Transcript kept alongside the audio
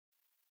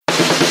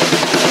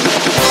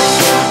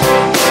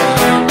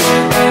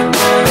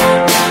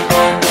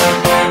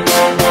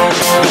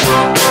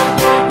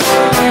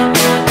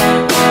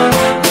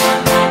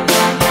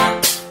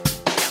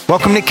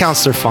Welcome to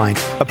Counselor Find,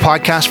 a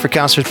podcast for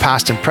counselors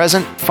past and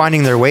present,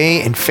 finding their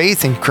way in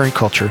faith and current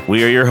culture.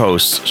 We are your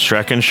hosts,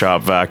 Shrek and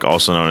Shopvac,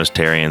 also known as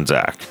Terry and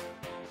Zach.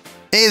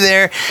 Hey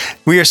there.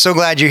 We are so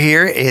glad you're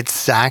here. It's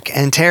Zach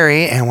and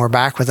Terry, and we're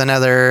back with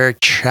another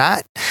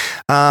chat.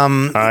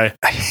 Hi.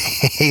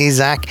 Hey,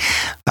 Zach.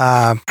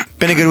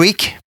 Been a good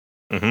week?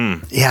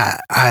 Mm-hmm. Yeah,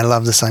 I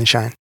love the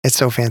sunshine. It's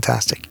so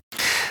fantastic.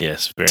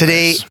 Yes, very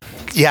Today, nice.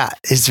 Yeah,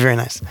 it's very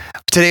nice.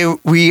 Today,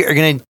 we are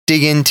going to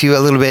dig into a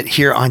little bit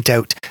here on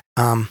doubt.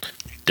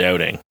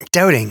 Doubting.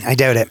 Doubting. I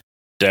doubt it.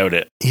 Doubt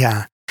it.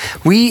 Yeah.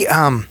 We,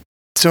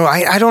 so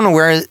I don't know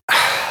where,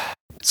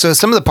 so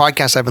some of the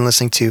podcasts I've been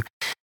listening to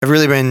have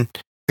really been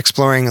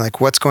exploring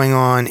like what's going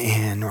on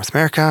in North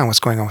America and what's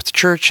going on with the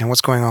church and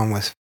what's going on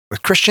with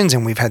Christians.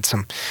 And we've had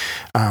some,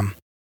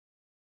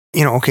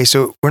 okay,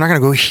 so we're not going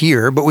to go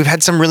here, but we've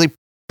had some really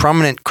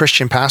prominent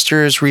Christian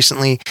pastors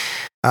recently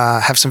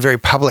have some very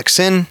public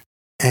sin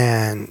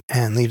and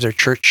leave their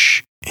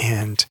church,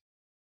 and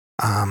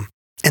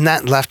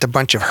that left a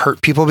bunch of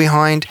hurt people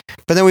behind.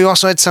 But then we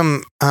also had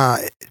some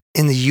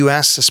in the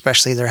U.S.,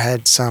 especially, there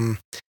had some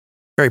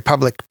very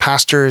public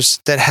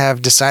pastors that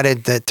have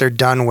decided that they're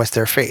done with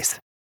their faith,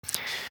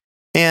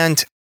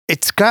 and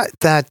it's got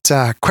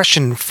that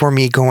question for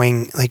me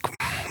going like,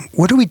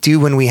 what do we do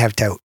when we have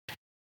doubt?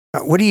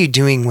 What are you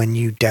doing when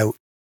you doubt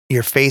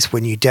your faith,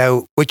 when you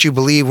doubt what you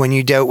believe, when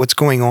you doubt what's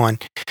going on,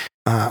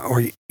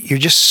 or you're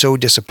just so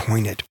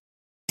disappointed?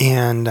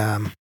 And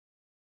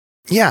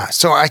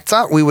so I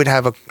thought we would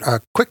have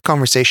a quick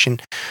conversation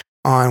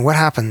on what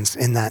happens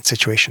in that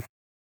situation.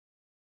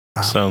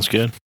 Sounds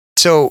good.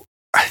 So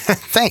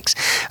thanks.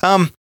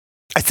 I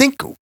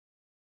think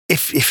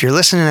if you're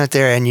listening out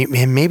there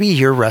and maybe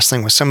you're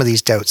wrestling with some of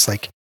these doubts,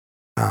 like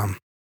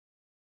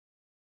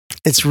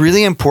it's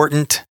really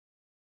important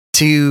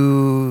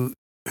to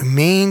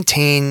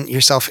maintain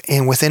yourself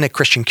within a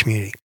Christian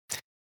community.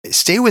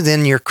 Stay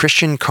within your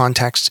Christian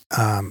context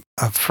of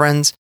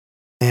friends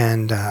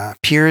and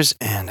peers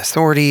and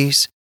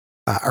authorities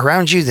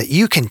around you that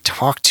you can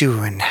talk to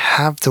and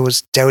have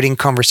those doubting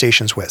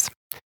conversations with.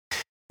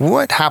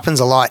 What happens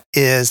a lot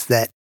is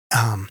that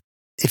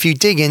if you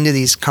dig into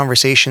these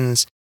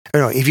conversations,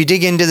 if you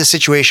dig into the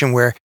situation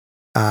where,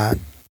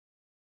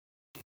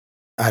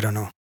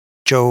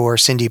 Joe or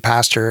Cindy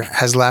pastor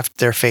has left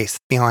their faith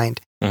behind,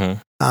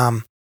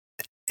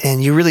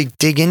 and you really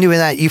dig into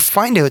that, you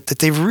find out that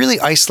they've really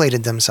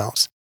isolated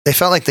themselves. They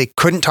felt like they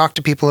couldn't talk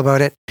to people about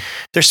it.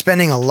 They're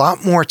spending a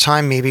lot more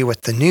time maybe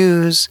with the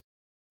news.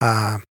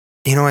 And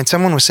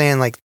someone was saying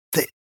like,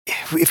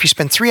 if you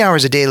spend 3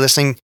 hours a day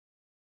listening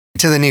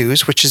to the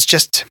news, which is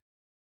just,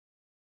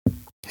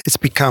 it's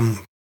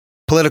become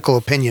political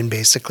opinion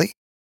basically.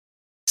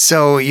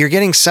 So you're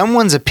getting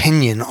someone's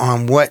opinion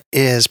on what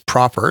is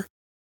proper,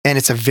 and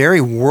it's a very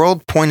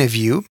world point of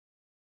view.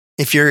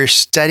 If you're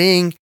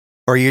studying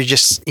or you're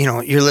just,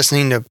 you're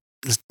listening to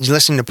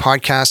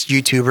podcasts,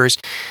 YouTubers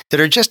that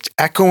are just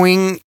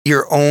echoing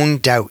your own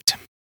doubt,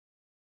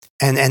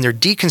 and they're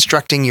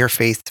deconstructing your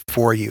faith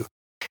for you.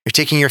 You're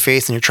taking your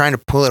faith and you're trying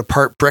to pull it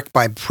apart brick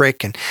by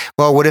brick. And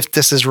well, what if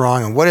this is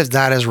wrong? And what if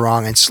that is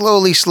wrong? And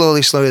slowly,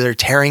 they're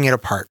tearing it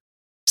apart,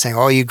 saying,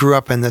 oh, you grew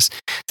up in this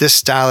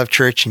style of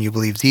church and you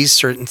believe these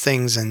certain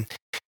things, and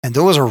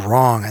those are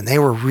wrong, and they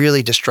were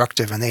really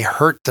destructive and they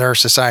hurt their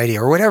society,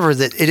 or whatever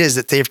that it is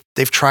that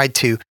they've tried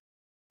to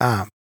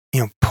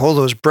pull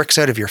those bricks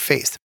out of your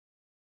faith.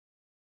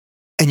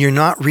 And you're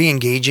not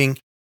re-engaging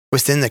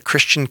within the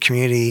Christian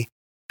community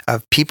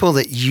of people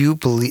that you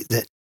believe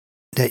that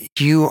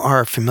you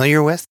are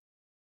familiar with,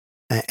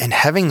 and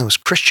having those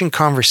Christian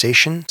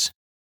conversations.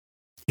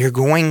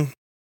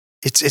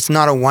 It's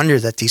not a wonder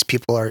that these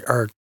people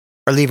are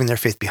leaving their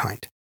faith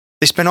behind.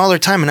 They spend all their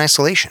time in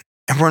isolation,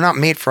 and we're not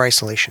made for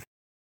isolation,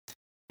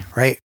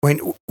 right?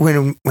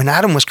 When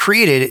Adam was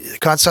created,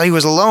 God saw he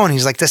was alone.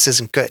 He's like, this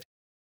isn't good.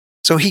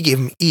 So he gave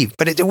him Eve.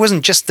 But it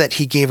wasn't just that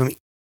he gave him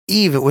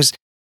Eve. It was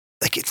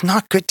like, it's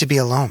not good to be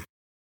alone.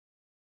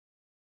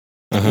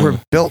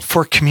 We're built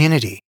for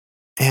community.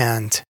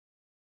 And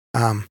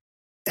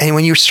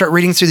when you start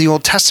reading through the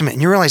Old Testament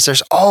and you realize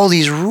there's all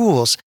these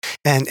rules,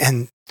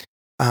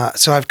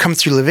 so I've come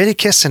through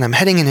Leviticus and I'm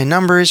heading into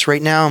Numbers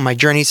right now on my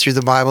journey through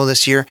the Bible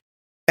this year.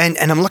 And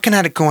I'm looking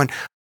at it going,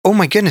 oh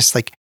my goodness,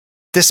 like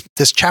this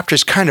chapter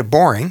is kind of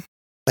boring.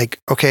 Like,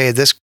 okay,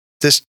 this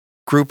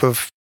group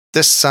of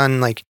this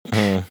son, like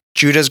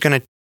Judah's going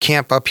to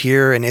camp up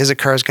here, and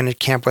Issachar is going to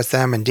camp with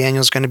them, and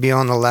Daniel's going to be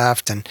on the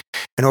left, and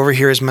over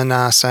here is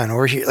Manasseh, and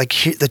over here,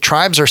 the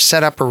tribes are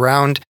set up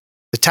around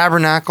the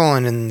tabernacle,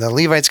 and then the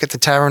Levites get the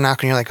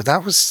tabernacle, and you're like, well,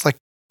 that was like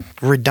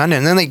redundant.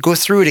 And then they go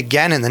through it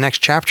again in the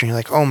next chapter, and you're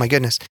like, oh my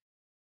goodness.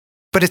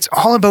 But it's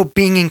all about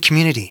being in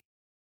community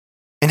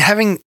and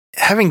having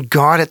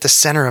God at the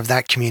center of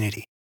that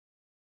community,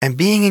 and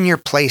being in your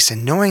place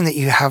and knowing that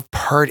you have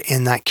part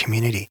in that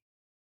community.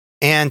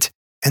 And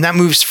that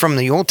moves from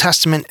the Old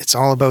Testament. It's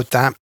all about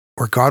that,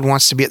 where God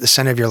wants to be at the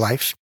center of your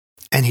life,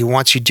 and he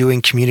wants you doing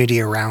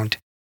community around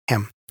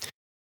him.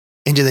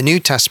 Into the New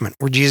Testament,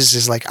 where Jesus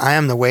is like, I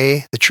am the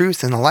way, the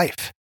truth, and the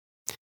life.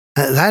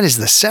 That is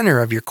the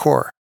center of your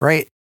core,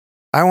 right?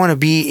 I want to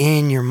be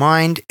in your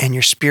mind and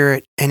your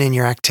spirit and in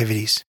your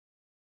activities.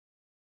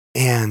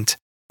 And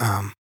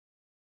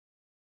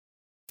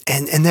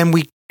then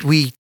we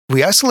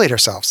isolate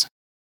ourselves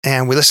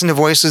and we listen to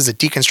voices that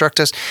deconstruct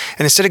us.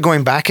 And instead of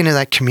going back into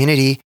that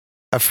community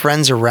of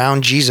friends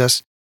around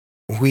Jesus,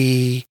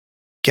 we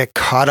get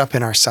caught up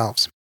in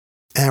ourselves.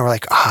 And we're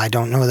like, I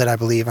don't know that I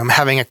believe. I'm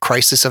having a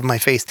crisis of my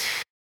faith.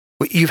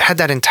 You've had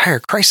that entire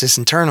crisis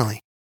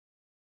internally.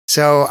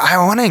 So I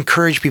want to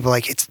encourage people,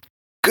 like, it's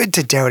good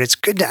to doubt. It's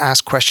good to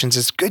ask questions.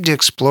 It's good to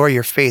explore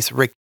your faith.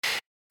 Rick,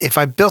 if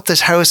I built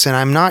this house and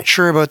I'm not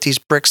sure about these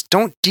bricks,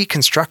 don't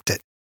deconstruct it.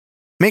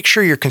 Make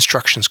sure your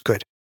construction's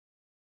good.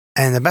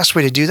 And the best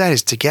way to do that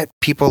is to get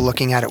people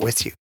looking at it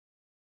with you.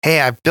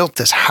 Hey, I built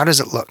this. How does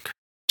it look?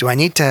 Do I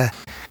need to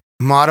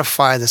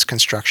modify this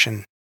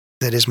construction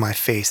that is my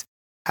faith?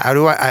 How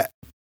do I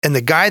and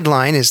the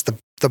guideline is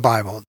the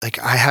Bible. Like,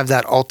 I have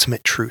that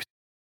ultimate truth.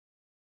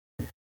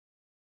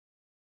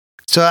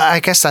 So I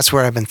guess that's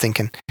where I've been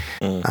thinking.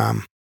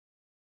 Wow,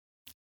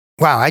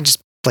 I just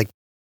like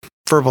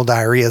verbal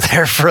diarrhea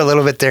there for a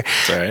little bit there.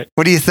 That's all right.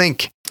 What do you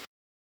think?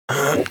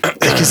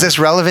 Like, is this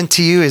relevant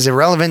to you? Is it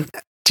relevant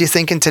to you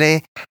thinking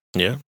today?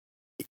 Yeah.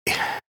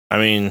 I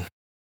mean,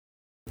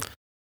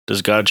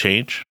 does God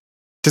change?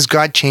 Does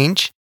God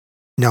change?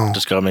 No.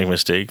 Does God make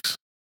mistakes?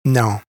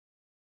 No.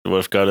 What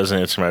if God doesn't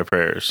answer my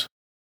prayers?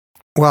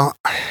 Well,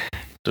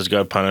 does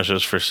God punish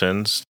us for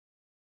sins?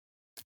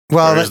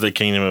 Well, where is the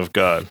kingdom of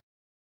God?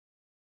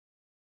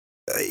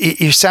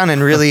 You're sounding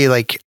really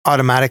like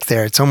automatic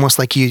there. It's almost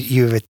like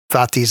you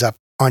thought these up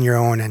on your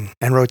own and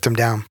wrote them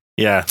down.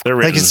 Yeah, they're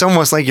written. Like, it's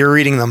almost like you're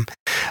reading them.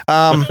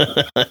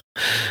 I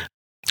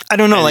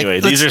don't know.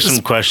 Anyway, these are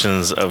some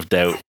questions of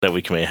doubt that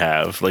we may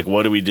have. Like,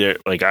 what do we do?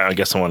 Like, I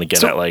guess I want to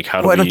get at, like,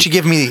 how do why don't you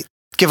give them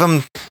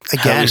again?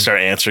 How do we start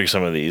answering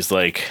some of these?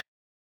 Like,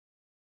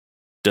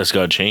 does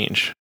God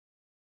change?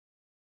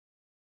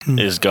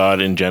 Is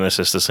God in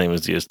Genesis the same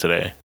as he is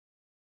today?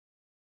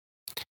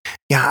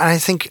 Yeah, I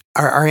think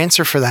our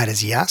answer for that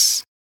is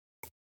yes.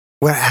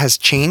 What has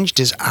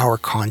changed is our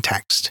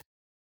context.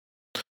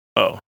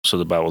 Oh, so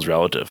the Bible's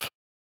relative.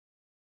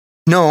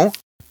 No,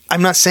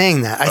 I'm not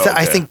saying that.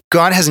 I think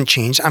God hasn't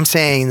changed. I'm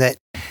saying that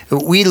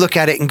we look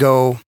at it and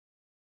go,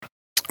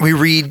 we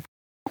read,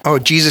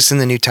 Jesus in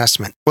the New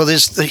Testament. Well,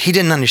 he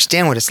didn't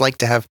understand what it's like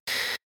to have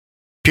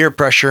peer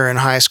pressure in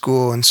high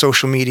school and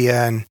social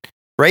media and,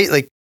 right?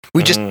 Like,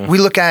 we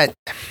look at,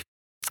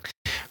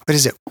 what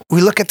is it?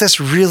 We look at this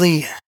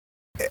really,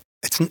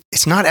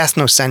 it's not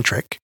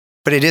ethnocentric,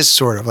 but it is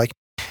sort of like,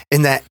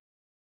 in that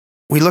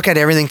we look at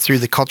everything through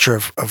the culture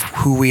of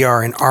who we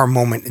are in our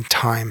moment in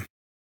time.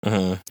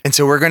 Mm-hmm. And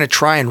so we're going to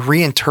try and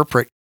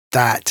reinterpret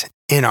that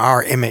in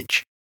our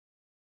image.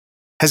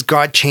 Has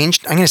God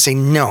changed? I'm going to say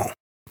no.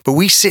 But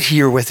we sit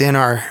here within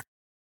our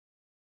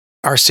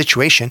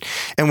situation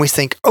and we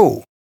think,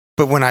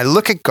 but when I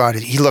look at God,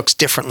 he looks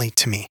differently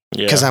to me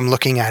because I'm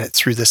looking at it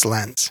through this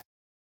lens.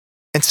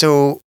 And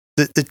so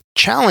the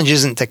challenge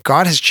isn't that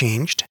God has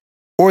changed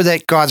or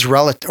that God's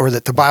relative or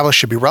that the Bible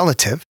should be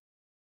relative.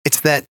 It's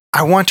that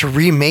I want to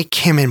remake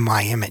him in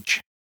my image.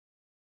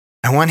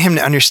 I want him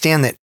to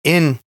understand that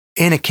in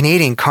a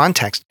Canadian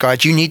context,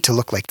 God, you need to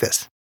look like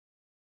this.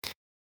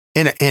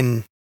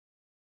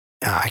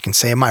 I can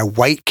say in my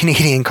white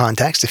Canadian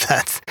context, if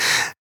that's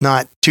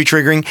not too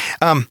triggering.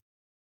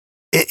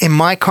 In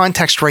my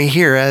context right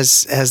here,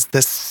 as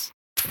this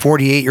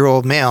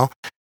 48-year-old male,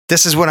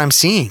 this is what I'm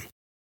seeing.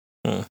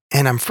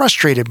 And I'm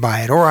frustrated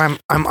by it, or I'm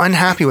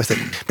unhappy with it.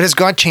 But has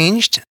God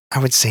changed? I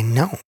would say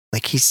no.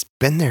 Like, he's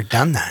been there,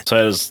 done that. So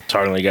I was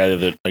talking to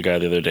a guy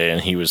the other day, and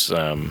he was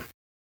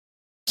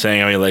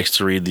saying how he likes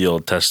to read the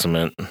Old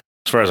Testament.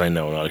 As far as I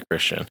know, not a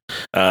Christian.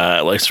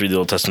 Likes to read the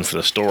Old Testament for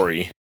the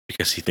story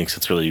because he thinks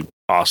it's a really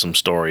awesome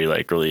story,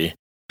 like really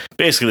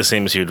basically the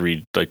same as he would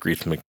read like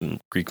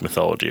Greek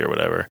mythology or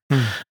whatever.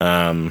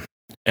 And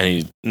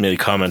he made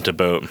a comment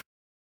about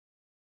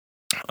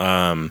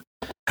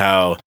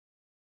how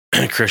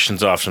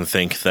Christians often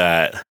think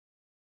that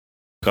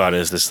God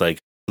is this like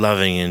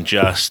loving and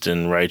just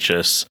and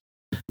righteous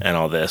and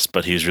all this,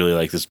 but he's really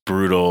like this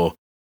brutal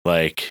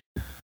like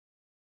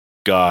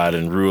God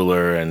and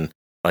ruler, and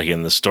like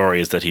in the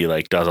stories that he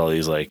like does all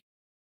these like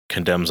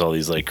condemns all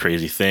these like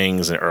crazy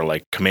things or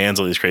like commands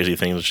all these crazy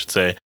things, I should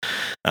say.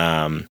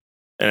 And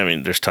I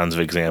mean, there's tons of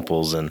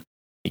examples, and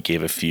he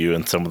gave a few,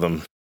 and some of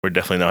them were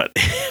definitely not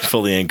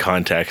fully in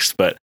context,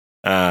 but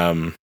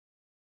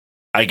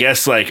I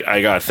guess like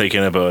I got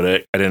thinking about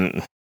it. I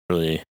didn't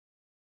really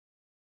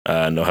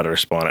know how to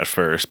respond at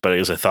first, but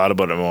as I thought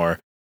about it more,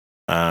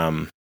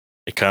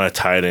 it kind of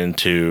tied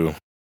into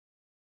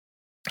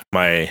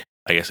my,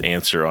 I guess,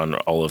 answer on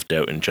all of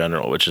doubt in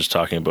general, which is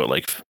talking about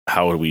like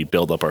how do we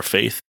build up our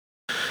faith,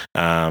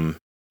 and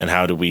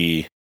how do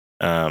we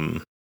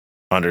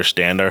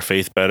understand our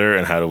faith better,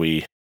 and how do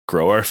we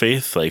grow our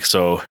faith? Like,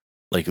 so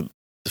like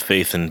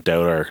faith and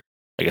doubt are,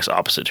 I guess,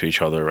 opposite to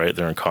each other, right?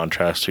 They're in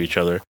contrast to each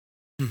other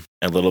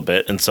a little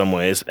bit in some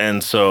ways.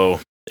 And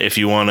so if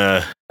you want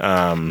to,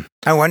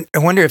 I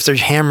wonder if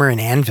there's hammer and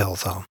anvil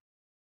though,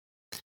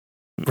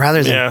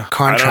 rather than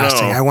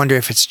contrasting. I wonder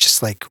if it's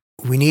just like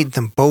we need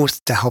them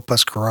both to help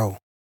us grow.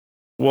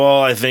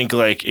 Well, I think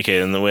like, okay,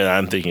 and the way that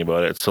I'm thinking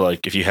about it, so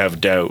like if you have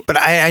doubt, but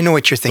I know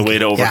what you're thinking. The way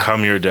to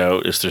overcome your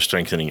doubt is through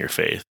strengthening your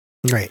faith.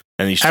 Right.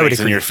 And you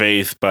strengthen your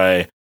faith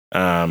by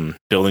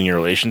building your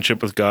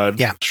relationship with God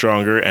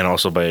stronger, and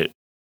also by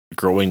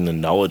growing the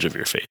knowledge of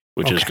your faith,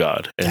 which is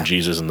God and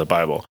Jesus and the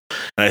Bible.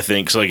 And I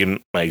think, so like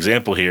in my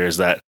example here is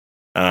that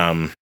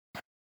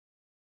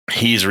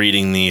he's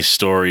reading these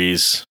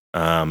stories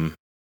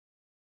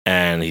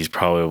and he's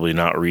probably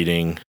not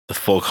reading the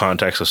full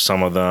context of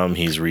some of them.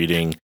 He's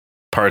reading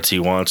parts he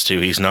wants to.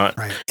 He's not,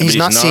 he's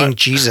not seeing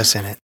Jesus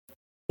in it.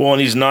 Well,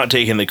 and he's not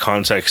taking the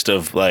context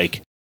of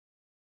like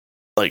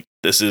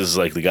this is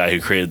like the guy who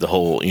created the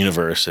whole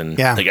universe and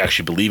like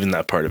actually believe in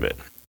that part of it.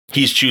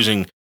 He's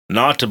choosing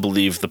not to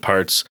believe the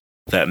parts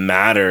that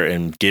matter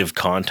and give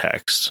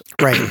context.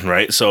 Right.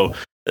 Right. So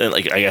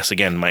like, I guess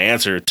again, my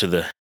answer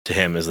to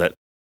him is that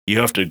you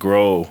have to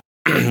grow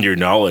your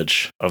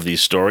knowledge of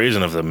these stories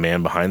and of the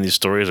man behind these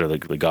stories, or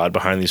the God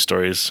behind these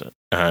stories,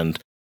 and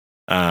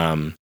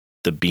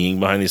the being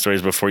behind these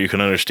stories before you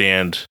can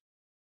understand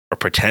or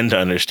pretend to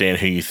understand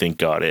who you think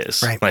God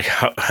is. Right. Like,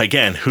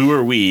 again, who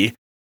are we?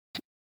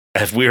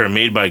 If we are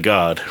made by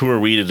God, who are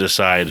we to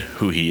decide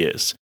who he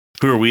is?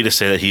 Who are we to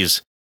say that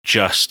he's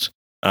just,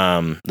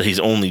 that he's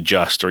only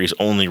just, or he's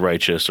only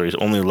righteous, or he's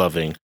only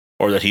loving,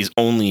 or that he's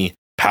only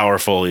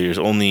powerful, or he's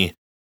only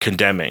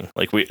condemning?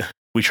 Like we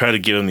try to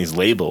give him these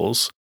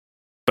labels,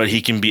 but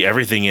he can be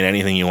everything and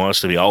anything he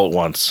wants to be all at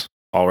once,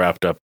 all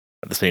wrapped up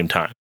at the same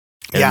time.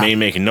 And it may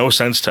make no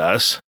sense to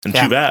us, and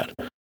too bad,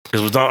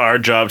 because it's not our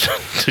job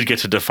to get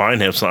to define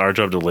him. It's not our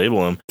job to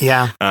label him.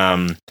 Yeah.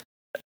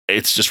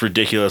 It's just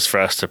ridiculous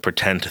for us to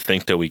pretend to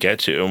think that we get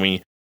to.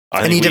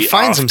 And he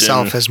defines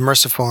himself as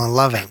merciful and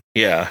loving.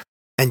 Yeah.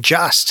 And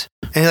just.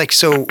 And like,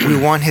 so we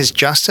want his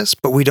justice,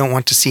 but we don't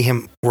want to see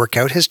him work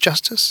out his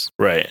justice.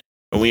 Right.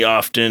 And we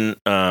often,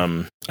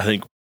 I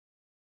think,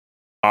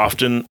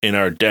 often in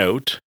our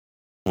doubt,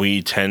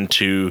 we tend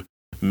to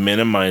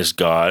minimize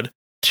God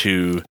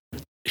to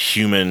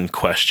human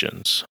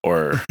questions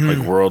or like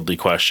worldly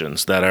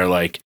questions that are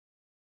like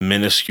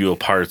minuscule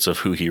parts of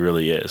who he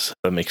really is.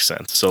 That makes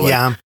sense. So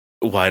like,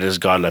 why does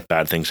God let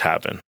bad things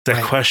happen?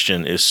 That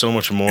question is so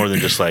much more than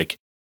just like,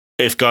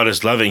 if God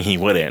is loving, he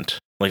wouldn't.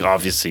 Like,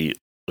 obviously,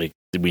 like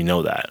we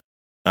know that.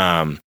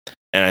 And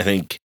I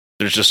think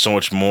there's just so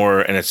much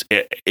more. And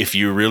if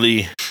you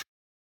really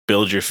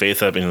build your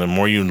faith up, and the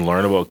more you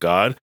learn about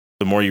God,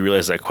 the more you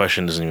realize that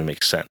question doesn't even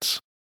make sense.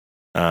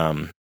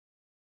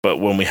 But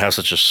when we have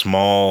such a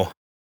small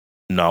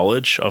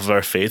knowledge of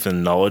our faith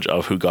and knowledge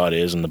of who God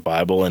is in the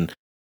Bible and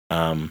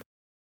and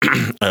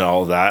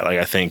all of that, like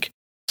I think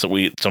some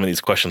of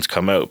these questions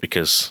come out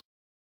because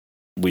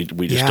we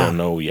just don't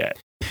know yet.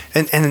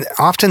 And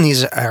often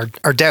these are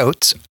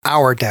doubts,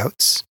 our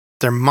doubts.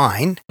 They're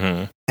mine,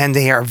 and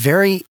they are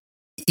very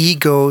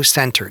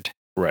ego-centered,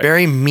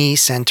 very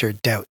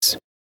me-centered doubts,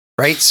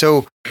 right?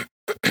 So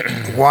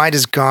why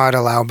does God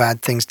allow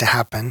bad things to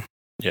happen?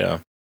 Yeah.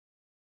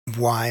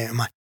 Why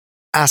am I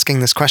asking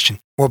this question?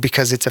 Well,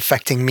 because it's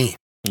affecting me.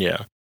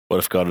 Yeah. What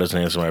if God doesn't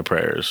answer my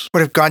prayers?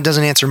 What if God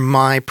doesn't answer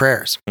my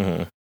prayers?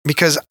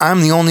 Because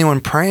I'm the only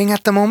one praying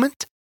at the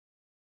moment?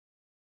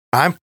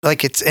 I'm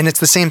like, it's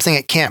the same thing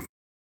at camp.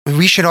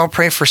 We should all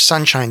pray for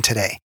sunshine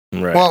today.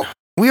 Right. Well,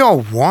 we all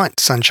want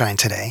sunshine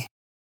today,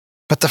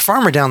 but the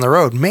farmer down the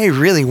road may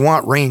really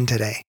want rain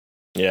today.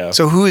 Yeah.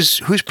 So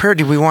whose prayer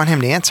do we want him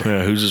to answer?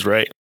 Yeah, whose is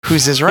right?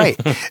 Whose is right?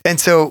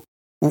 And so,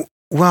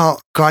 well,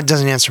 God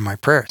doesn't answer my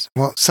prayers.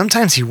 Well,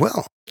 sometimes he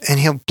will, and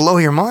he'll blow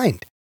your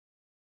mind.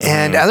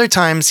 And other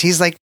times he's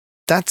like,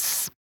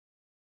 that's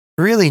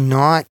really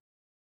not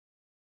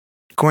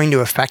going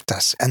to affect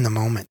us in the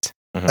moment.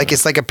 Like,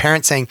 it's like a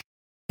parent saying,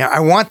 I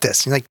want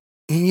this. You're like,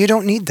 you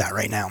don't need that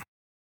right now.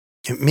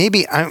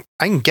 Maybe I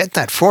can get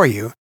that for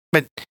you,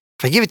 but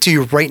if I give it to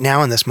you right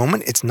now in this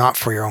moment, it's not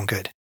for your own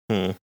good.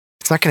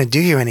 It's not going to do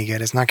you any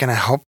good. It's not going to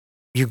help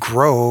you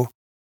grow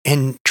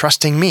in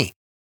trusting me.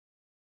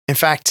 In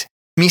fact,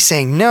 me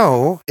saying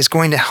no is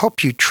going to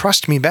help you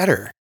trust me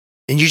better.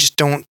 And you just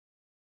don't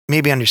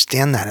maybe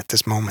understand that at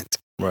this moment.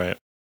 Right.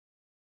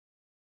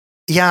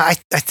 Yeah,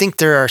 I think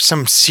there are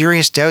some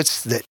serious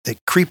doubts that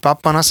creep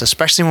up on us,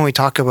 especially when we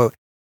talk about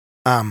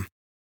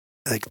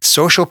like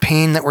social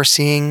pain that we're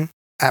seeing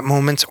at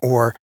moments,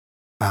 or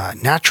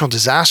natural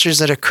disasters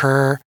that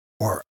occur,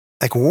 or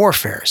like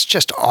warfare. It's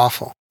just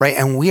awful, right?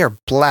 And we are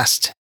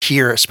blessed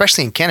here,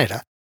 especially in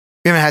Canada.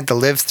 We haven't had to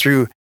live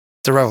through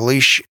the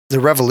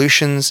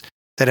revolutions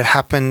that have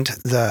happened,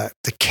 the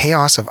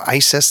chaos of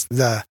ISIS,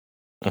 the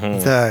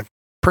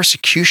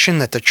persecution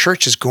that the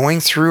church is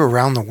going through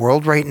around the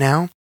world right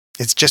now.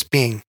 It's just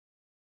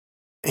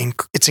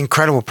it's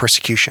incredible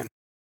persecution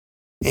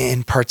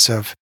in parts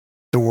of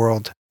the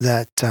world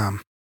that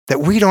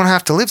we don't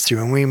have to live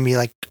through. And we can be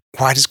like,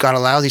 why does God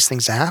allow these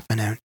things to happen?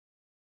 And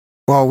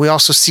well, we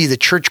also see the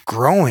church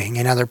growing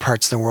in other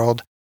parts of the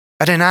world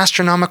at an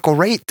astronomical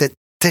rate that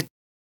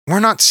we're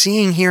not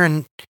seeing here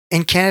in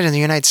Canada and the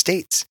United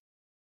States.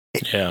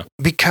 Yeah.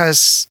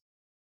 Because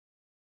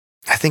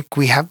I think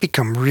we have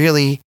become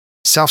really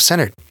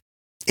self-centered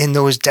in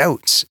those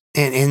doubts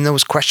and in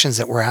those questions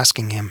that we're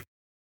asking him.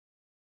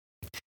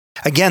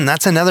 Again,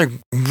 that's another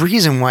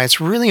reason why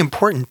it's really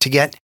important to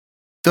get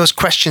those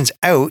questions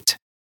out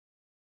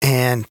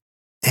and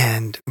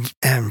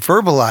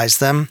verbalize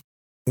them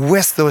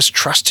with those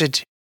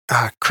trusted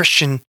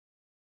Christian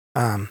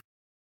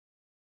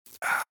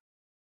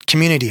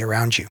community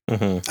around you.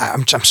 Mm-hmm.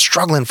 I'm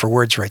struggling for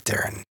words right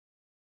there, and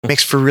it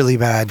makes for really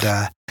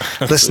bad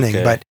listening.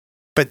 Okay.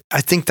 But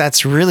I think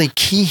that's really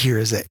key here,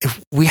 is that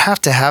if we have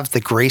to have the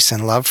grace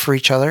and love for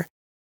each other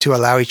to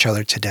allow each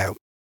other to doubt.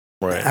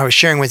 Right. I was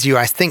sharing with you,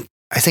 I think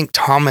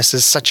Thomas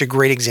is such a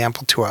great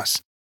example to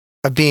us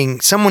of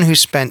being someone who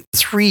spent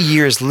 3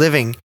 years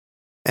living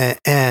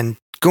and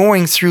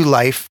going through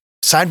life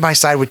side by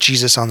side with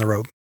Jesus on the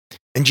road.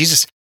 And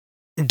Jesus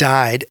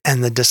died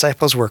and the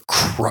disciples were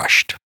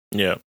crushed.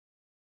 Yeah.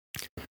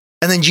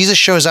 And then Jesus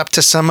shows up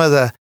to some of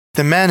the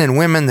men and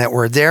women that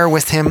were there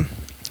with him,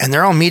 and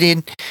they're all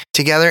meeting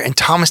together, and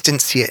Thomas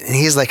didn't see it. And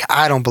he's like,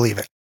 I don't believe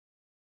it.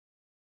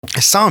 I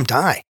saw him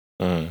die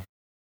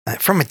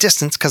from a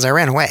distance because I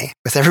ran away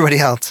with everybody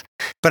else.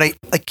 But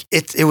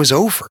it was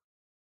over.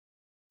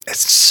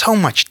 It's so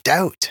much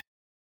doubt.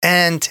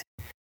 And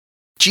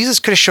Jesus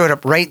could have showed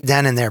up right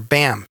then and there,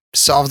 bam,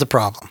 solved the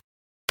problem.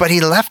 But he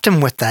left him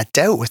with that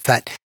doubt, with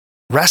that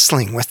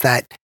wrestling, with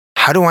that,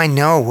 how do I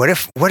know? What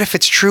if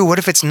it's true? What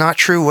if it's not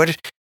true? What if,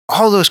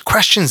 all those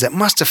questions that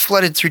must have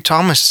flooded through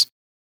Thomas.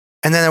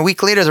 And then a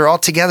week later, they're all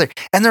together,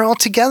 and they're all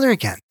together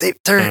again.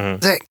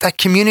 That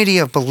community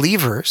of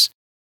believers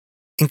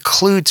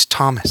includes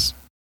Thomas.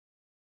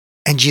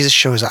 And Jesus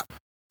shows up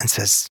and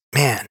says,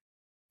 man,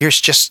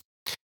 it's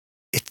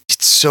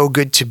so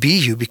good to be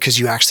you because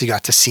you actually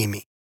got to see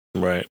me.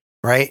 Right.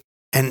 Right.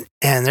 And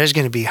there's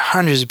going to be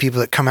hundreds of people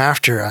that come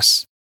after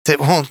us that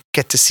won't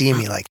get to see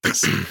me like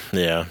this.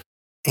 Yeah.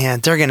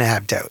 And they're going to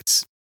have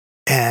doubts.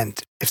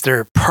 And if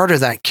they're part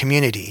of that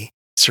community,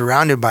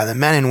 surrounded by the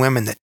men and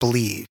women that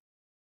believe,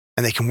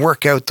 and they can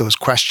work out those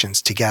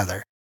questions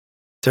together,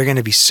 they're going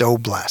to be so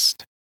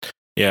blessed.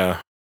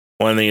 Yeah.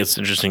 One thing that's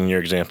interesting in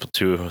your example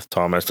too with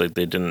Thomas, like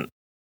they didn't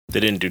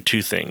do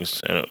two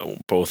things, and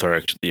both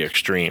are the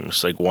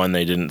extremes. Like one,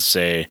 they didn't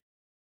say,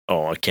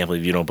 "Oh, I can't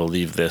believe you don't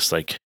believe this.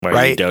 Like, why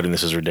are you doubting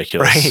this is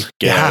ridiculous? Right.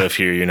 Get out of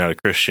here. You're not a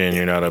Christian.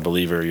 You're not a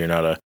believer.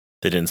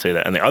 They didn't say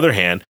that. On the other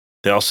hand,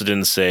 they also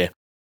didn't say,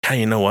 "Hey,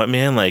 you know what,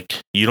 man? Like,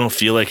 you don't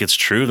feel like it's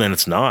true, then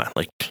it's not.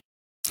 Like,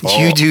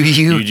 you do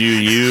you. You do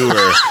you,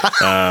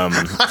 or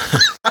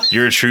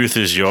your truth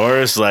is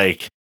yours.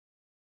 Like,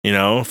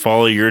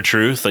 follow your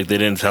truth." Like, they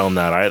didn't tell him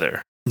that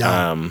either.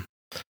 No.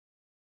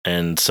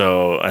 And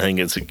so I think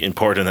it's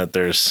important that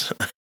there's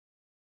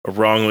a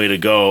wrong way to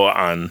go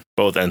on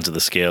both ends of the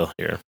scale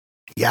here.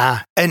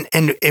 Yeah. And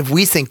if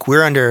we think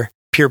we're under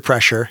peer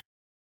pressure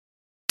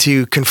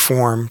to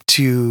conform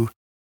to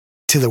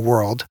the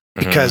world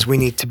because we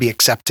need to be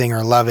accepting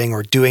or loving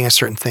or doing a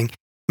certain thing,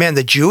 man,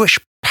 the Jewish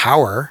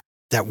power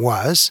that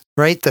was,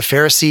 right? The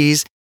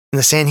Pharisees and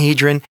the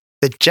Sanhedrin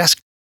that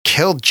just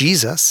killed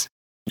Jesus.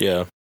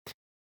 Yeah.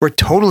 Were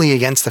totally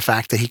against the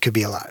fact that he could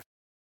be alive.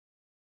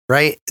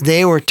 Right?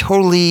 They were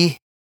totally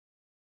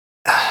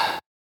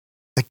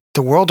like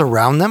the world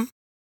around them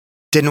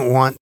didn't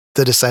want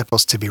the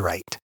disciples to be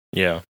right.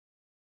 Yeah.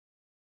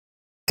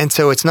 And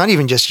so it's not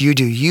even just you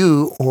do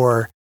you,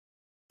 or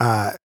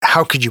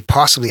how could you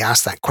possibly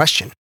ask that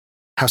question?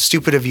 How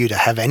stupid of you to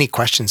have any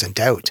questions and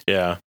doubt.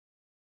 Yeah.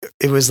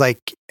 It was like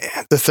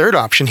the third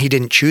option he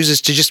didn't choose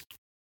is to just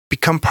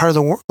become part of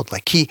the world.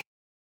 Like he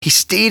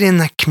stayed in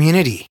the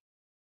community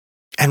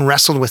and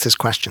wrestled with his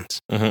questions.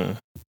 Mm-hmm.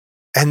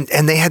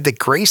 And they had the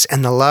grace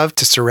and the love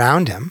to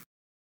surround him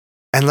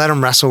and let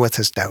him wrestle with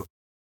his doubt.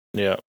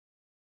 Yeah.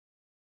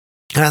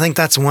 And I think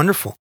that's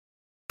wonderful.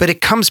 But it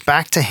comes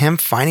back to him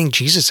finding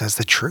Jesus as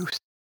the truth.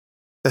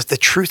 The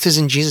truth is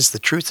in Jesus. The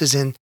truth is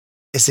in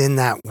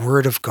that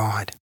word of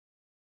God.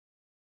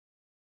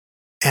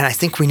 And I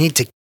think we need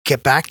to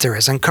get back there,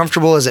 as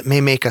uncomfortable as it may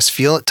make us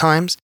feel at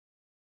times,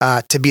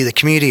 to be the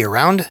community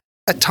around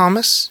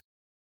Thomas.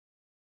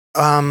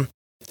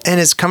 And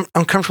as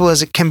uncomfortable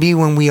as it can be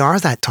when we are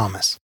that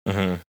Thomas,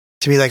 to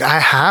be like, I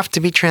have to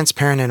be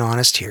transparent and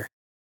honest here.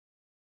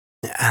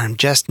 And I'm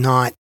just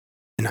not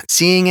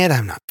seeing it.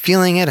 I'm not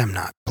feeling it. I'm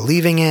not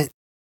believing it.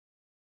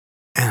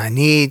 And I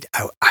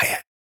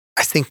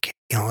think,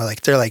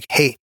 like they're like,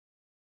 hey,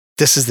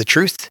 this is the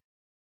truth.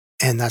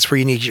 And that's where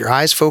you need your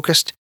eyes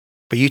focused,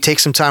 but you take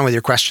some time with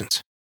your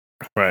questions.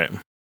 Right.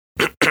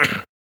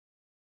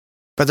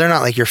 But they're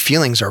not like your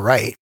feelings are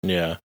right.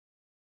 Yeah.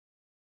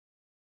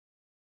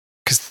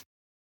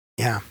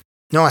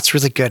 No, it's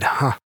really good,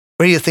 huh?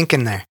 What are you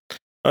thinking there?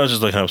 I was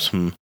just looking up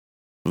some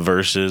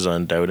verses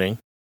on doubting.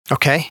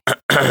 Okay.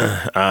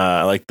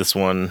 I like this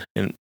one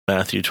in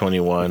Matthew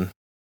 21.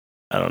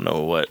 I don't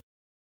know what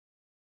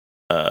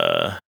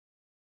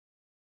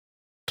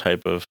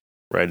type of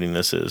writing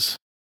this is.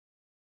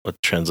 What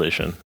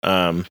translation?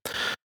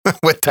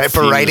 what type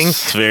of writing?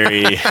 Seems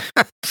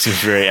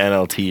very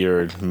NLT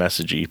or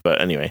messagey,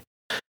 but anyway.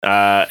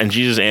 And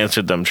Jesus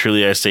answered them,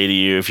 "Truly I say to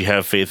you, if you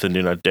have faith and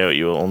do not doubt,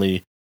 you will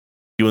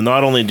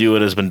not only do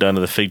what has been done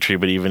to the fig tree,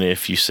 but even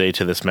if you say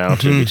to this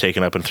mountain, be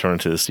taken up and thrown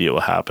into the sea, it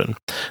will happen."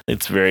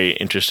 It's very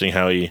interesting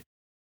how he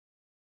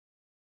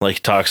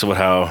talks about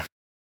how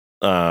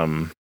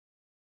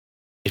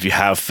if you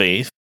have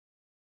faith,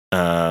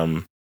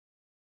 and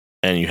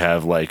you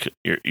have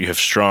you have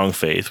strong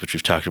faith, which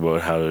we've talked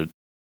about how to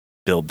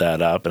build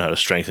that up and how to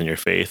strengthen your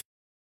faith,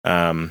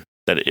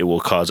 that it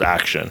will cause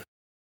action.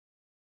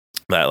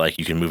 That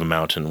you can move a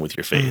mountain with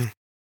your faith.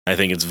 I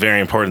think it's very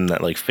important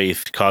that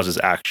faith causes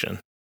action.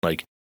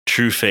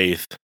 True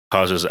faith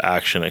causes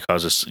action. It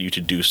causes you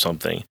to do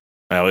something.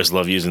 I always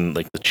love using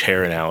the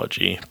chair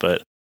analogy,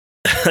 but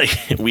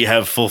we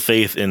have full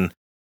faith in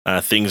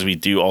things we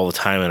do all the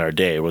time in our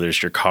day, whether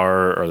it's your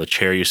car or the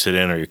chair you sit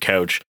in or your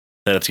couch,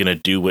 that it's going to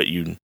do what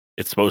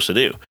it's supposed to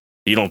do.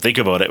 You don't think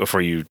about it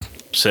before you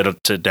sit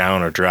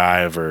down or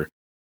drive or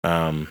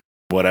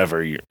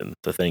whatever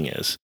the thing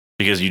is,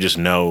 because you just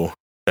know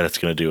that it's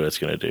going to do what it's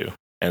going to do.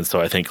 And so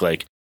I think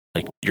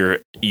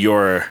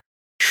your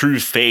true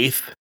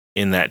faith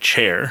in that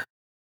chair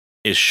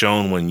is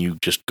shown when you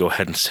just go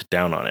ahead and sit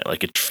down on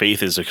it.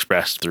 Faith is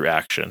expressed through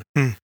action.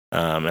 And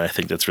I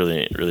think that's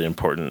really, really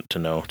important to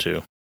know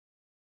too.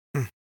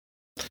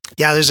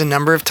 Yeah, there's a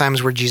number of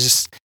times where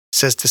Jesus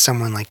says to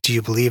someone, do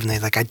you believe? And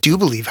they're I do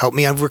believe. Help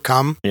me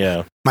overcome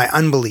my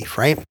unbelief,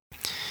 right?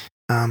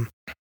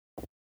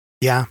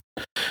 Yeah.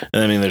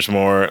 And I mean, there's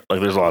more,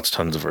 there's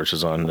tons of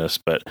verses on this,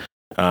 but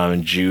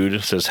in Jude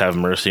it says, have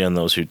mercy on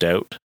those who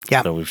doubt.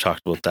 Yeah. So we've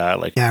talked about that.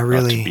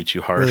 Really, not to be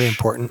too harsh. Really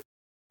important.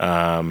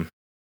 I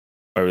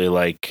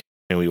really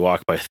we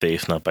walk by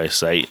faith, not by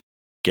sight.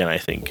 Again, I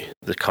think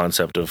the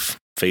concept of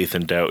faith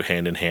and doubt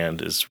hand in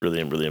hand is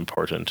really, really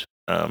important.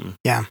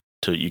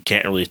 So you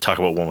can't really talk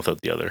about one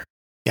without the other.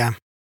 Yeah.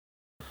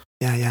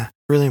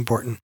 Really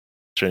important.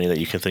 Is there any that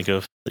you can think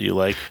of that you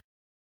like?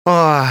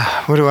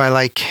 Oh, what do I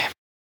like?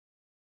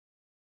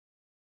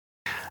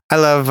 I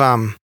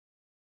love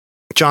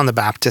John the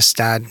Baptist's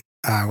dad.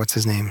 What's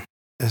his name?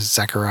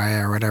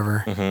 Zechariah or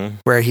whatever.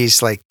 Where he's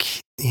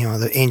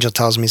the angel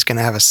tells him he's going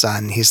to have a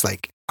son. He's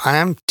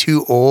I'm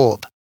too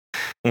old.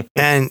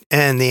 and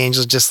the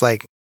angel's just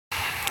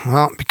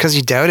well, because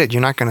you doubted,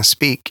 you're not going to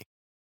speak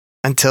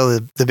until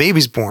the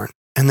baby's born.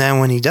 And then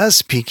when he does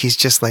speak, he's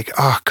just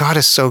oh, God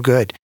is so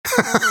good.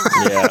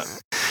 Yeah.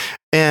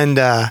 And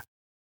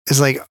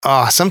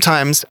it's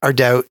sometimes our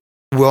doubt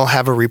will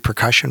have a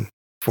repercussion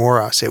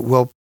for us. It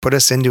will put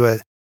us into a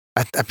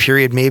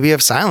period maybe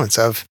of silence,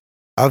 of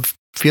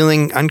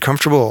feeling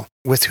uncomfortable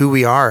with who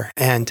we are.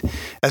 And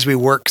as we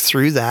work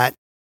through that,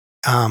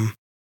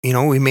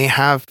 we may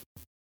have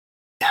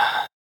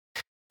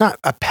not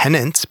a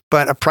penance,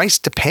 but a price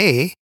to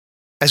pay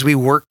as we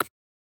work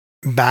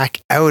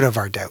back out of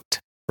our doubt,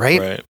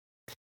 right?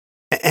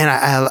 And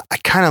I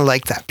kind of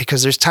like that,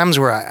 because there's times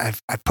where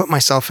I put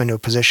myself into a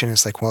position.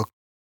 It's well,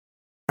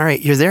 all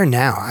right, you're there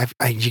now.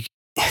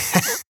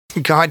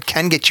 God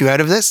can get you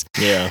out of this.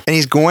 Yeah. And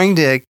he's going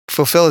to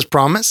fulfill his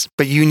promise,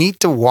 but you need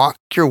to walk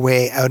your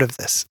way out of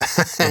this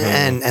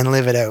and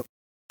live it out.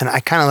 And I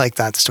kind of like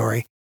that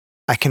story.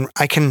 I can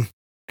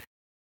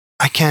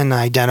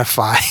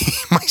identify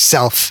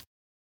myself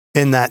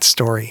in that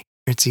story.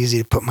 It's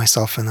easy to put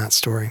myself in that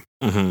story.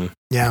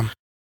 Yeah.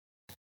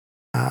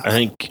 I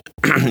think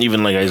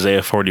even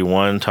Isaiah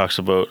 41 talks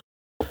about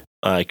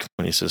when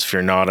he says,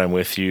 "Fear not, I'm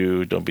with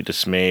you. Don't be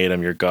dismayed.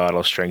 I'm your God.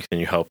 I'll strengthen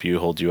you, help you,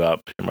 hold you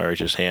up in my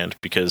righteous hand."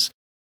 Because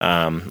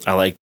I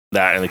like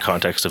that in the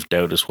context of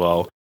doubt as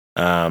well,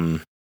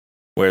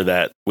 where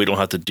that we don't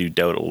have to do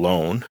doubt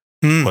alone,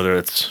 whether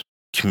it's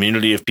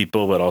community of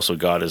people, but also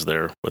God is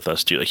there with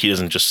us too. He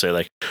doesn't just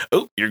say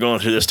 "Oh, you're going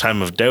through this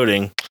time of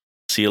doubting.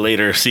 See you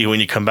later. See you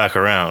when you come back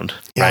around."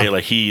 Yeah.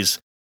 Right? He's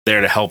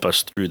there to help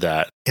us through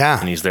that. Yeah.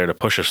 And he's there to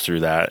push us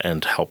through that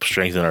and help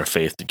strengthen our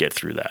faith to get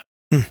through that.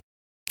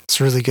 It's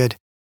really good.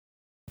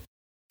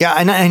 Yeah,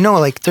 and I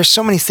know there's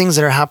so many things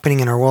that are happening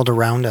in our world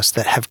around us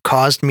that have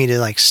caused me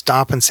to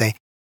stop and say,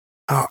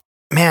 "Oh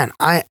man,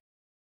 am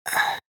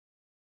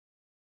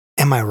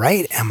I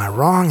right? Am I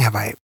wrong? Have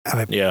I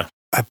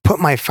put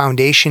my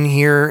foundation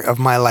here of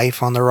my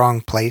life on the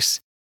wrong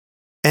place?"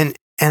 And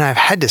I've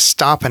had to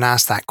stop and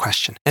ask that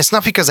question. And it's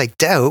not because I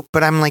doubt,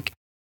 but I'm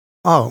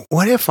oh,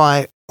 what if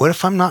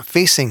I'm not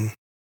facing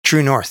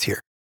true north here?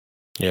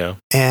 Yeah.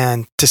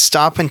 And to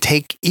stop and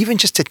take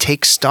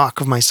stock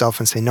of myself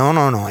and say,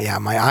 no. Yeah,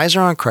 my eyes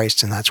are on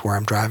Christ, and that's where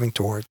I'm driving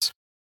towards.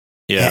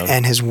 Yeah.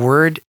 And his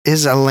word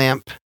is a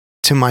lamp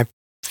to my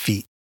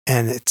feet,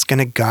 and it's going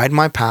to guide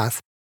my path.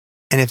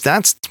 And if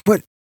that's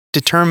what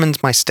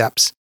determines my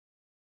steps,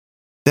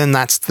 then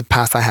that's the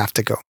path I have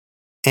to go.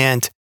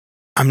 And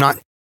I'm going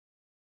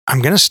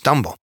to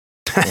stumble.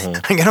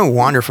 I'm going to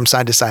wander from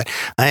side to side.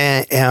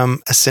 I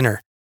am a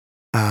sinner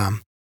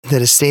that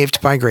is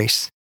saved by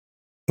grace,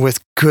 with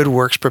good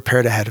works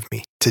prepared ahead of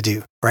me to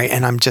do, right?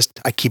 And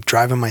I keep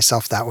driving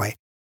myself that way.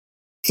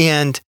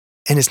 And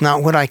it's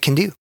not what I can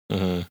do.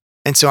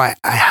 And so I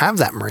have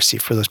that mercy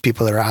for those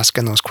people that are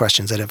asking those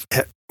questions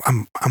that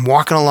I'm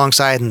walking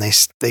alongside and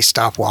they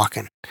stop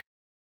walking.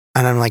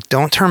 And I'm like,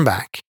 don't turn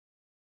back.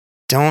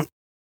 Don't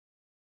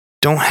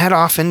head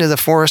off into the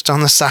forest on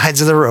the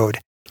sides of the road.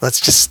 Let's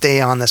just stay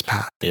on this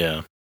path.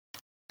 Yeah.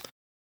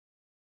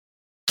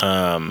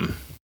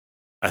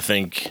 I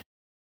think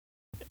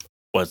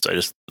I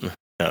just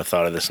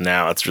thought of this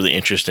now. It's really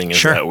interesting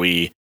is that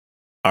we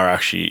are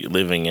actually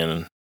living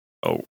in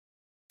a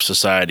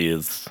society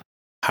that's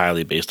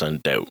highly based on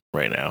doubt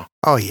right now.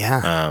 Oh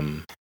yeah.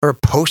 Or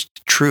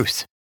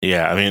post-truth.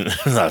 Yeah, I mean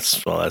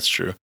that's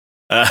true.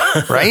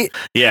 Right?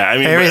 Yeah, I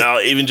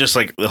mean even just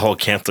like the whole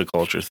cancel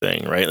culture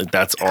thing, right? Like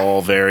that's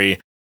all very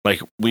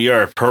like we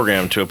are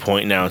programmed to a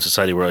point now in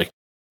society where like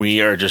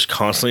we are just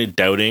constantly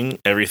doubting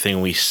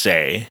everything we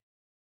say,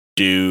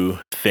 do,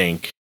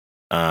 think,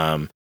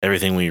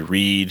 everything we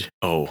read.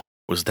 Oh,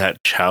 was that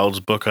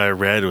child's book I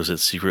read? Was it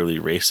secretly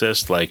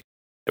racist? Like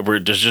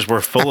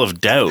we're full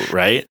of doubt,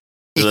 right?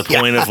 To the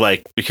point of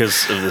like,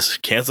 because of this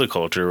cancel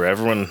culture where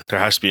there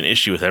has to be an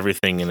issue with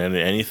everything and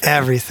anything.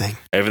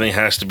 Everything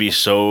has to be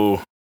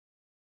so,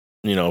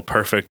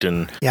 perfect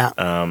and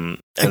a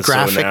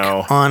graphic so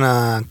now, on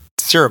a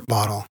syrup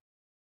bottle.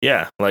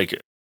 Yeah, like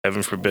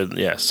heaven forbid.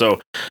 Yeah,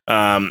 so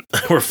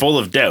we're full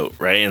of doubt,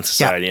 right, in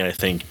society, and I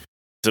think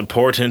it's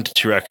important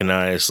to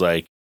recognize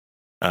like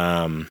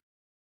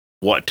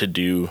what to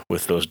do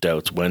with those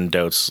doubts when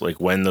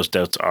those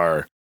doubts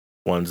are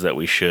ones that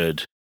we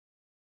should,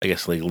 I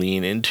guess, like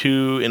lean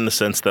into in the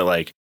sense that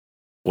like,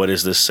 what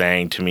is this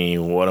saying to me?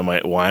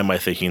 Why am I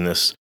thinking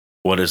this?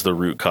 What is the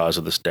root cause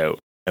of this doubt?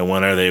 And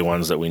when are they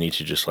ones that we need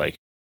to just like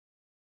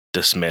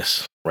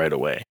dismiss right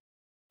away?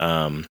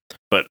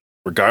 But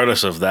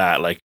regardless of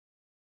that, like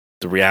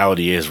the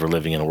reality is we're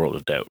living in a world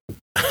of doubt.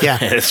 Yeah.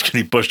 And it's going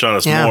to be pushed on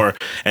us more.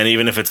 And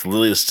even if it's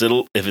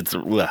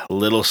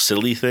little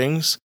silly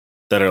things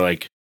that are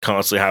like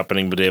constantly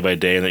happening day by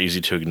day and they're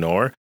easy to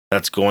ignore,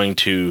 that's going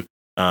to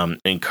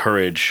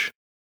encourage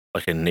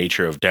like a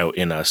nature of doubt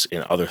in us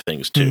in other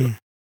things too.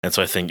 And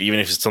so I think even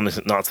if it's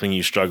not something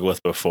you struggle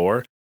with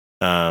before,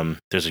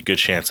 there's a good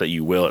chance that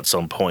you will at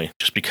some point,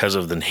 just because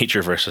of the nature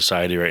of our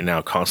society right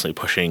now, constantly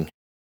pushing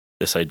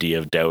this idea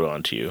of doubt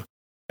onto you.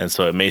 And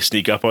so it may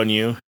sneak up on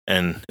you,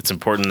 and it's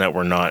important that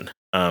we're not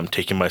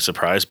taken by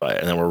surprise by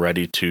it, and that we're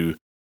ready to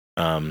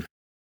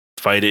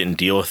fight it and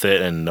deal with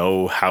it and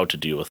know how to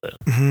deal with it.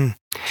 Mm-hmm.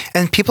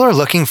 And people are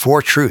looking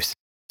for truth.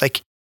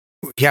 Like,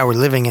 yeah, we're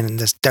living in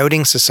this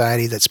doubting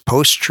society that's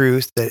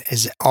post-truth, that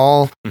is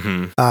all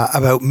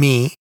about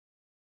me.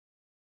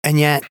 And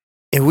yet,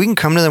 if we can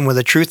come to them with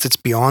a truth that's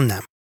beyond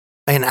them,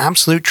 like an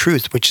absolute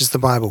truth, which is the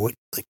Bible,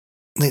 like,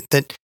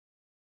 that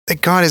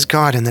God is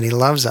God and that He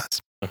loves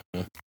us.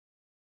 Mm-hmm.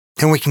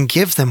 And we can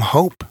give them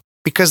hope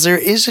because there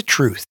is a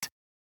truth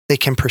they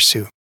can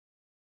pursue.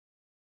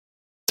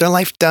 Their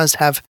life does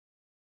have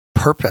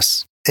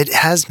purpose. It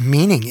has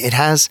meaning. It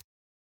has,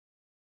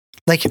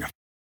 like,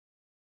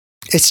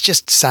 it's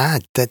just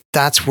sad that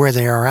that's where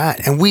they are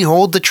at. And we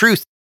hold the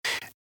truth.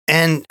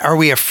 And are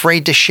we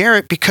afraid to share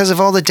it because of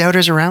all the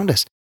doubters around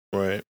us?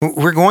 Right.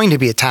 We're going to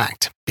be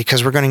attacked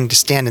because we're going to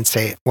stand and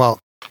say, well,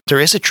 there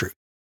is a truth.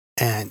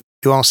 And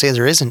you all say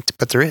there isn't,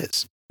 but there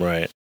is.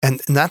 Right. And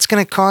that's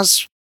going to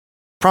cause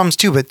problems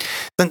too.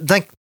 But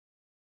like,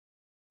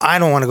 I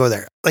don't want to go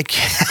there. Like,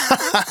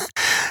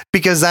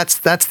 because that's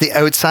the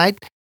outside.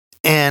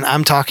 And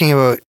I'm talking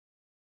about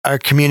our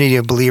community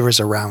of believers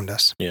around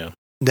us. Yeah.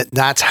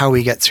 That's how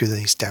we get through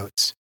these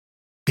doubts,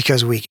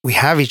 because we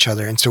have each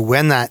other. And so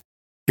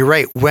you're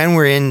right, when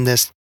we're in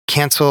this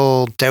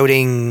cancel,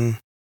 doubting,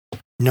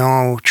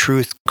 no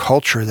truth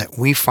culture that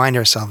we find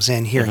ourselves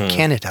in here in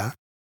Canada,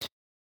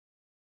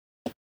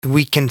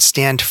 we can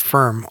stand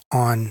firm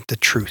on the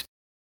truth,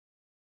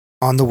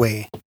 on the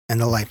way and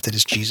the life that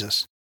is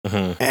Jesus.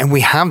 And we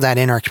have that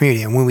in our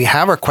community. And when we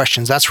have our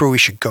questions, that's where we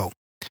should go.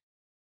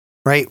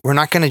 Right? We're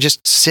not going to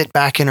just sit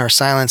back in our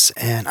silence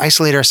and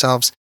isolate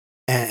ourselves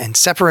and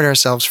separate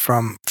ourselves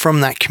from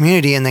that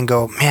community and then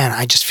go, man,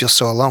 I just feel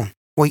so alone.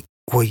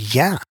 Well,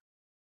 yeah,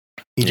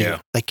 you do.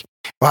 Like,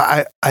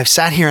 well, I've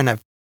sat here and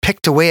I've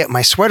picked away at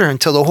my sweater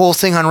until the whole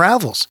thing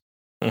unravels.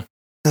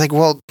 Like,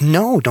 well,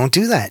 no, don't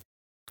do that.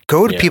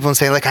 Go to people and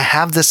say, like, I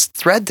have this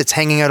thread that's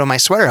hanging out of my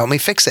sweater. Help me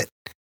fix it.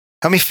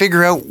 Help me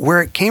figure out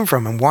where it came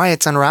from and why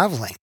it's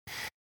unraveling.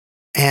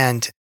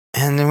 And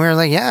then we're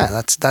like,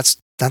 yeah,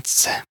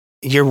 that's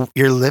you're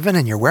living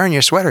and you're wearing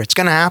your sweater. It's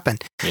going to happen.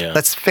 Yeah.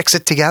 Let's fix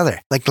it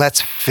together. Like, let's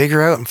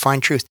figure out and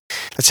find truth.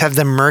 Let's have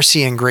the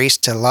mercy and grace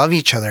to love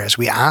each other as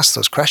we ask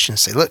those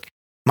questions. Say, look,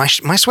 my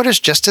sweater's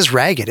just as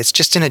ragged. It's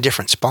just in a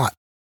different spot.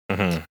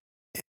 And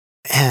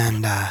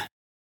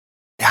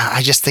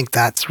I just think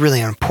that's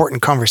really an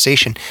important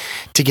conversation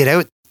to get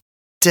out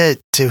to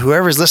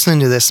whoever's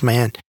listening to this,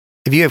 man.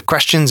 If you have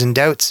questions and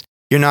doubts,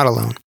 you're not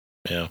alone.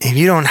 Yeah. If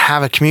you don't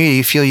have a community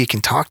you feel you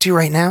can talk to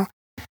right now,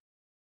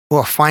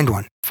 well, find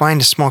one.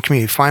 Find a small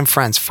community. Find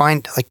friends.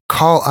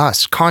 Call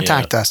us.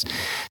 Contact us.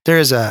 There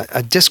is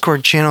a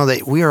Discord channel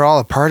that we are all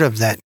a part of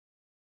that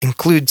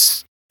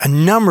includes a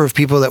number of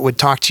people that would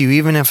talk to you,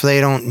 even if they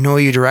don't know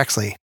you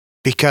directly,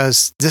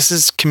 because this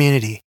is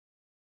community.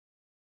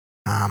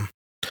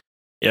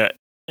 Yeah.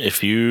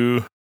 If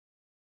you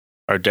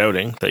are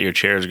doubting that your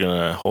chair is going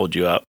to hold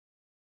you up,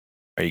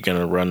 are you going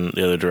to run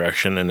the other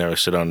direction and never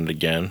sit on it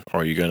again?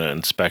 Or are you going to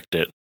inspect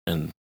it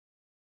and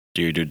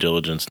do your due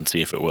diligence and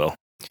see if it will?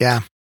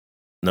 Yeah.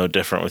 No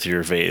different with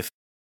your faith.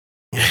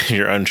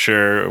 You're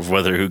unsure of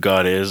who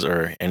God is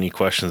or any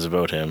questions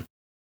about him.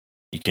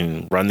 You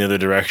can run the other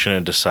direction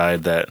and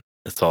decide that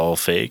it's all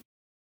fake,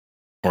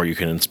 or you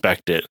can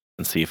inspect it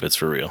and see if it's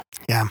for real.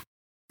 Yeah.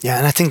 Yeah.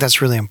 And I think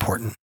that's really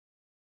important.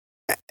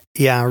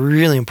 Yeah,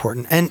 really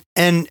important.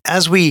 And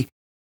as we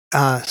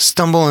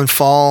stumble and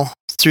fall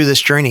through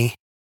this journey,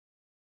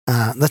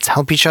 let's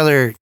help each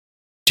other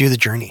do the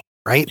journey,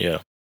 right? Yeah.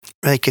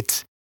 Like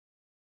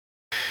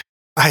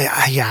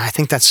I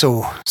think that's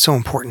so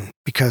important,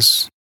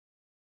 because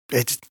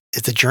it's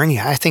a journey.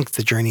 I think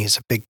the journey is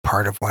a big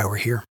part of why we're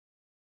here,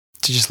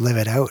 to just live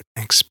it out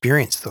and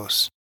experience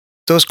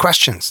those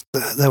questions.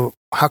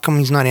 How come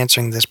he's not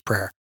answering this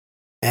prayer?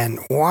 And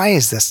why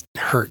is this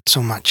hurt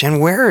so much? And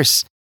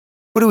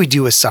what do we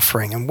do with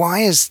suffering? And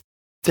why is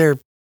there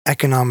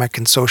economic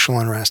and social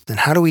unrest? And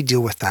how do we deal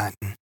with that?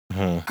 And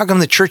how come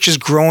the church is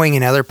growing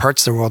in other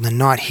parts of the world and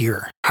not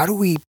here? I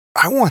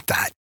want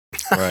that.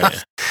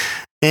 Right.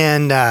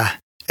 And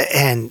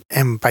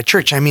by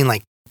church, I mean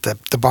like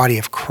the body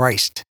of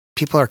Christ.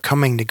 People are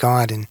coming to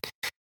God, and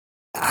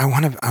I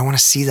want to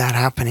see that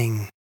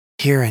happening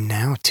here and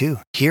now too,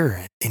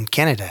 here in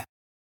Canada.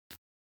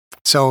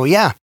 So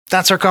yeah,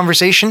 that's our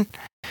conversation.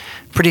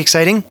 Pretty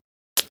exciting.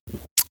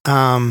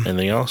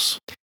 Anything else?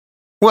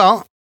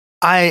 Well,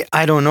 I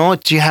don't know.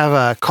 Do you have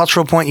a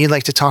cultural point you'd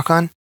like to talk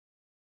on?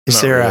 Is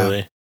Not there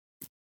really.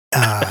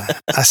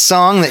 a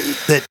song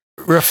that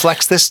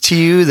reflects this to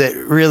you, that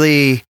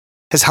really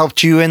has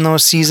helped you in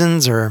those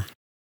seasons, or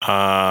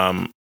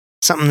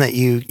something that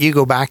you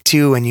go back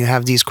to when you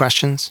have these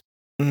questions?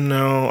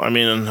 No, I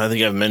mean, I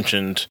think I've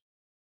mentioned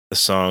the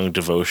song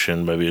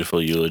 "Devotion" by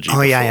Beautiful Eulogy.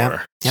 Oh, before,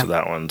 yeah. So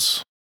that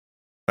one's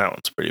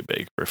pretty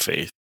big for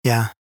faith.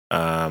 Yeah.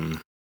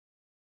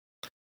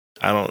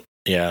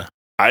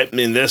 I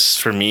mean, this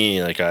for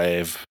me, like,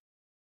 I've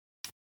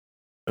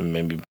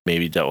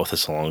maybe dealt with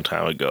this a long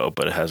time ago,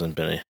 but it hasn't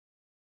been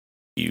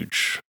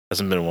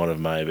one of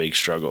my big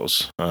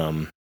struggles.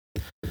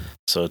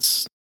 So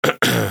it's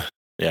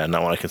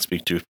not one I can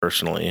speak to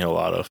personally a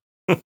lot of.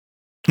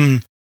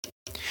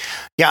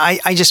 Yeah,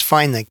 I just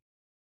find that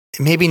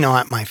maybe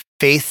not my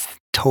faith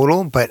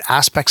total, but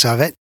aspects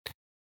of it,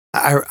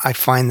 I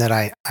find that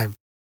I've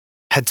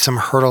had some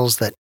hurdles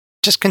that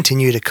just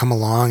continue to come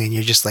along, and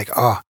you're just like,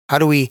 oh, how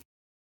do we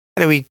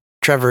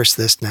traverse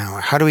this now?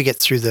 How do we get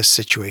through this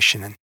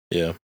situation? And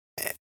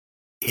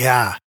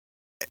yeah,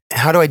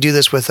 how do I do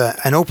this with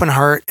an open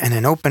heart and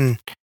an open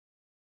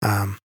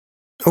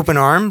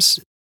arms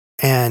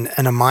and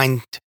a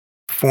mind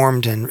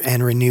formed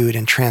and renewed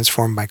and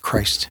transformed by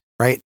Christ,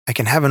 right? I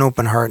can have an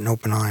open heart and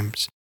open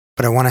arms,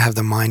 but I want to have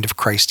the mind of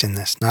Christ in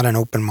this, not an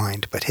open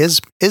mind, but his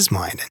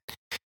mind,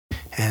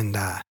 and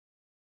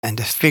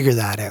to figure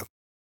that out.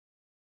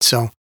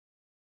 So,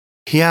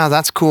 yeah,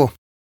 that's cool.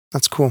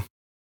 That's cool.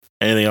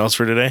 Anything else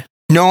for today?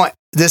 No,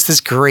 this is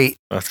great.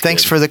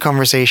 Thanks good. for the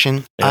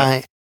conversation.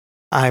 Yeah.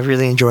 I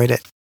really enjoyed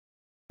it.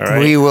 All right.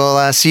 We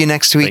will see you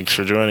next week. Thanks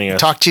for joining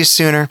us. Talk to you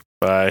sooner.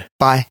 Bye.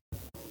 Bye.